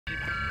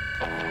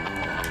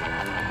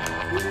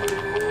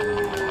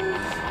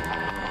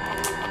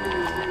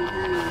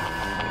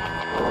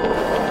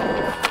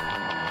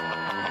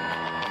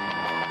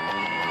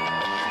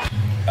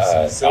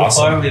So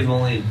far, we've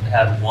only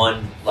had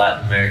one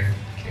Latin American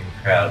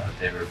crowd, but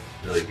they were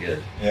really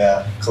good.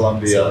 Yeah,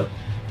 Colombia. So,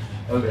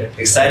 okay.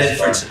 Excited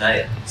for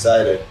tonight.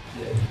 Excited.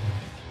 Yeah.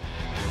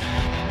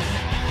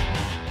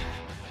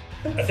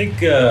 I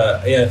think,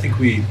 I think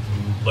we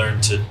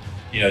learned to,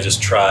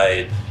 just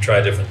try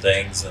different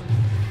things and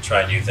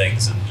try new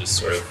things and just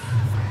sort of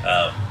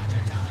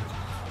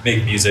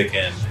make music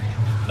and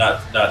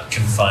not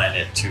confine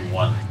it to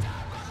one,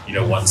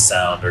 one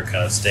sound or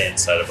kind of stay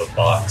inside of a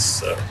box.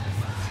 So.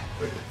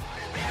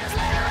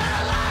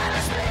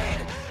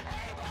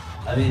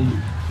 I mean,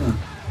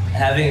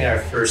 having our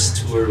first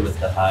tour with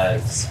the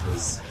Hives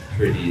was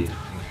pretty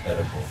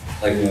incredible.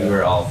 Like we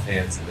were all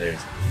fans of theirs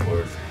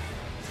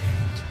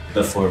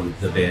before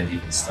the band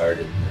even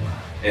started,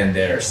 and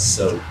they're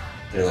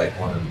like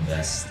one of the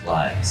best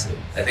live. So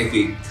I think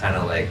we kind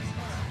of like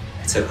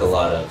took a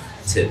lot of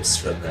tips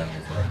from them,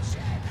 of like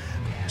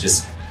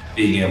just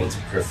being able to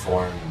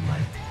perform and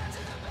like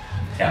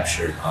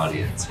capture an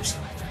audience or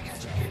something,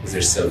 because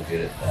they're so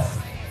good at that.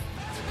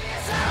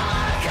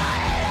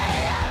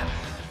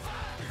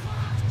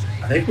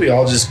 I think we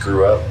all just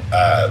grew up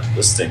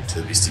listening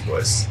to the Beastie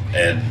Boys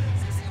and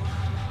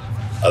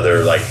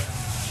other like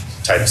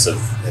types of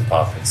hip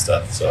hop and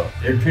stuff. So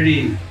they're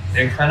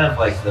kind of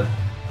like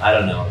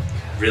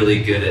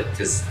really good at,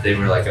 because they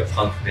were like a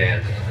punk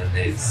band and then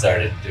they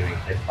started doing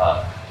hip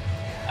hop.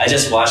 I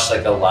just watched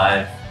like a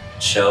live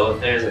show of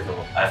theirs,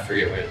 I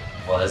forget what it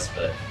was,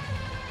 but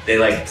they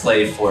like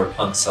play 4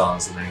 punk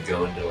songs and then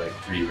go into like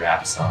 3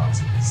 rap songs,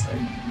 and it's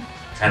like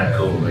kind of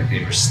cool. Like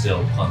they were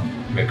still punk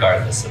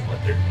regardless of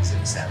what their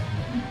music sounded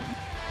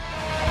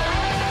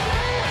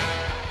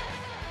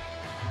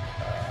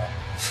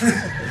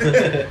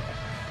like.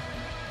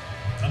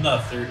 I'm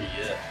not 30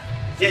 yet.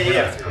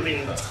 Yeah. I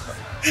mean,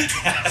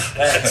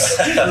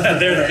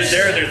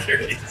 they're in their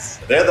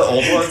 30s. they're the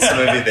old ones, so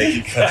maybe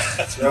they can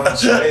cut.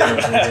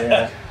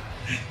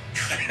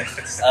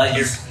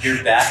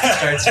 Your back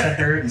starts to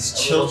hurt. These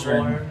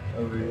children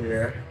over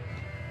here.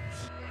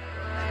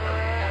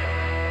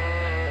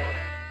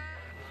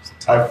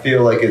 I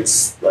feel like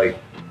it's like,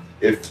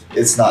 if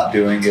it's not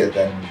doing it,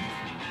 then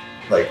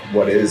like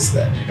what is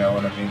then? You know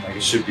what I mean? Like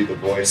it should be the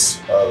voice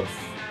of,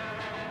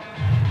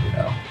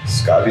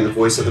 it's gotta be the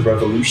voice of the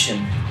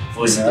revolution.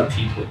 Voice of the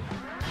people.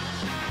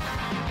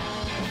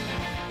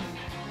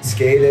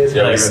 Skated.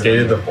 Yeah, we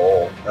skated the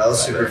bowl. That was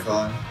super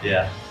fun.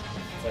 Yeah.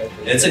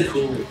 It's a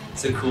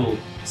cool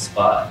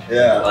spot.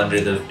 Yeah.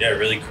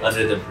 Really cool.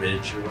 Under the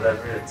bridge or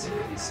whatever. It's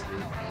really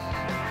sweet.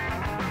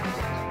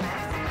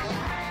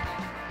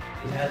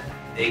 We had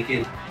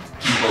naked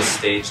people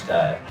stage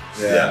dive.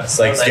 Yeah. It's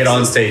like get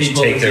on stage,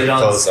 take their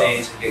clothes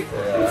off. Get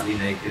completely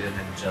naked and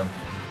then jump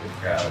into the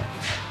crowd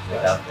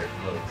without their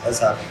clothes. That's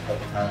happened a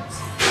couple times.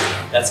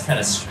 That's kind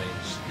of strange.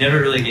 Never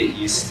really get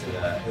used to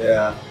that.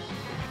 Yeah.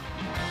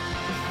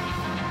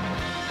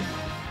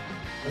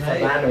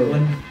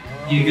 When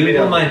you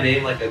Google my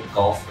name, like a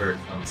golfer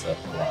comes up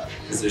a lot,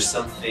 because there's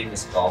some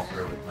famous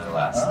golfer with my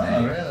last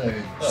name.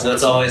 Really? So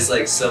it's always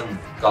like some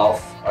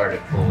golf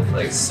article with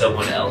like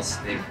someone else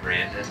named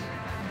Brandon.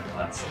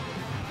 That's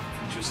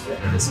interesting.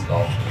 And this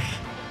golfer.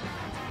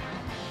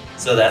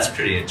 So that's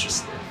pretty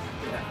interesting.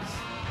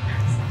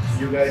 Yeah.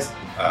 You guys?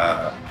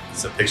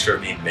 It's a picture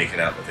of me making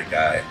out with a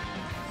guy.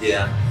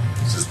 Yeah.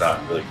 It's just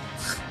not really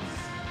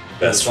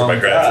best for my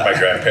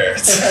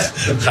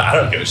grandparents. I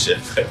don't give a shit.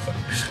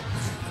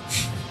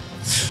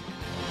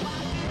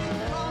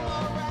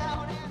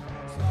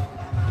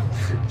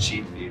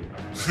 Cheap beer.